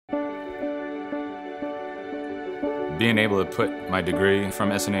Being able to put my degree from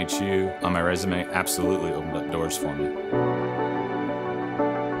SNHU on my resume absolutely opened up doors for me.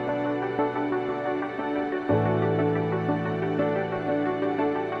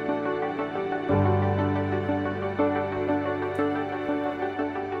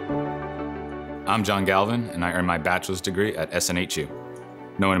 I'm Jon Galvin, and I earned my bachelor's degree at SNHU.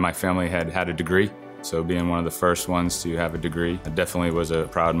 No one in my family had had a degree, so being one of the first ones to have a degree, it definitely was a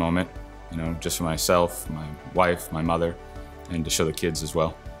proud moment, just for myself, my wife, my mother, and to show the kids as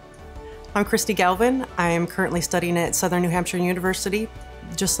well. I'm Kristi Galvin. I am currently studying at Southern New Hampshire University.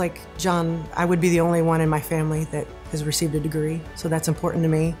 Just like Jon, I would be the only one in my family that has received a degree, so that's important to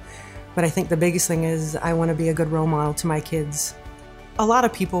me. But I think the biggest thing is I want to be a good role model to my kids. A lot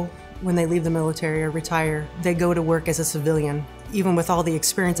of people, when they leave the military or retire, they go to work as a civilian. Even with all the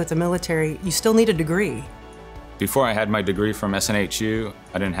experience at the military, you still need a degree. Before I had my degree from SNHU,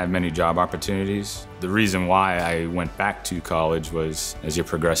 I didn't have many job opportunities. The reason why I went back to college was as you're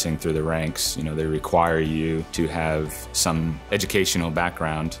progressing through the ranks, they require you to have some educational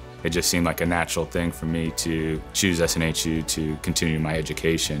background. It just seemed like a natural thing for me to choose SNHU to continue my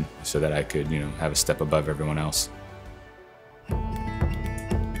education so that I could, have a step above everyone else.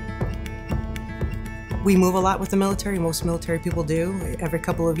 We move a lot with the military. Most military people do, every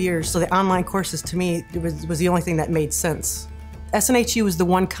couple of years. So the online courses, to me, was the only thing that made sense. SNHU is the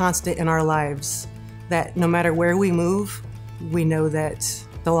one constant in our lives that no matter where we move, we know that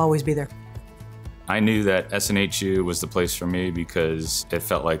they'll always be there. I knew that SNHU was the place for me because it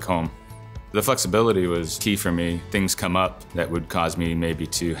felt like home. The flexibility was key for me. Things come up that would cause me maybe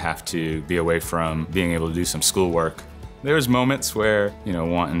to have to be away from being able to do some schoolwork. There was moments where,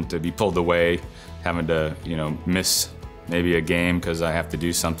 wanting to be pulled away, having to, miss maybe a game because I have to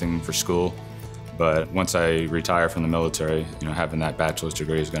do something for school. But once I retire from the military, having that bachelor's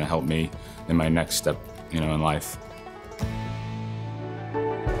degree is going to help me in my next step, in life.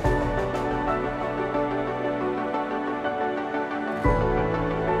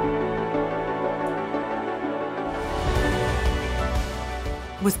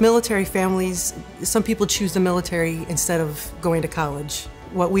 With military families, some people choose the military instead of going to college.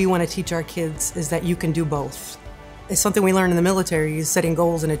 What we want to teach our kids is that you can do both. It's something we learn in the military is setting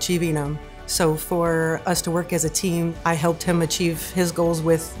goals and achieving them. So for us to work as a team, I helped him achieve his goals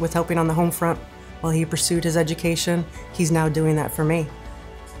with helping on the home front while he pursued his education. He's now doing that for me.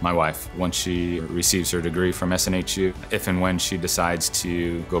 My wife, once she receives her degree from SNHU, if and when she decides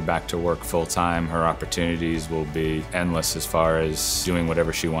to go back to work full-time, her opportunities will be endless as far as doing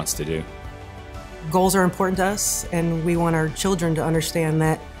whatever she wants to do. Goals are important to us, and we want our children to understand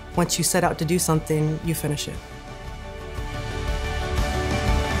that once you set out to do something, you finish it.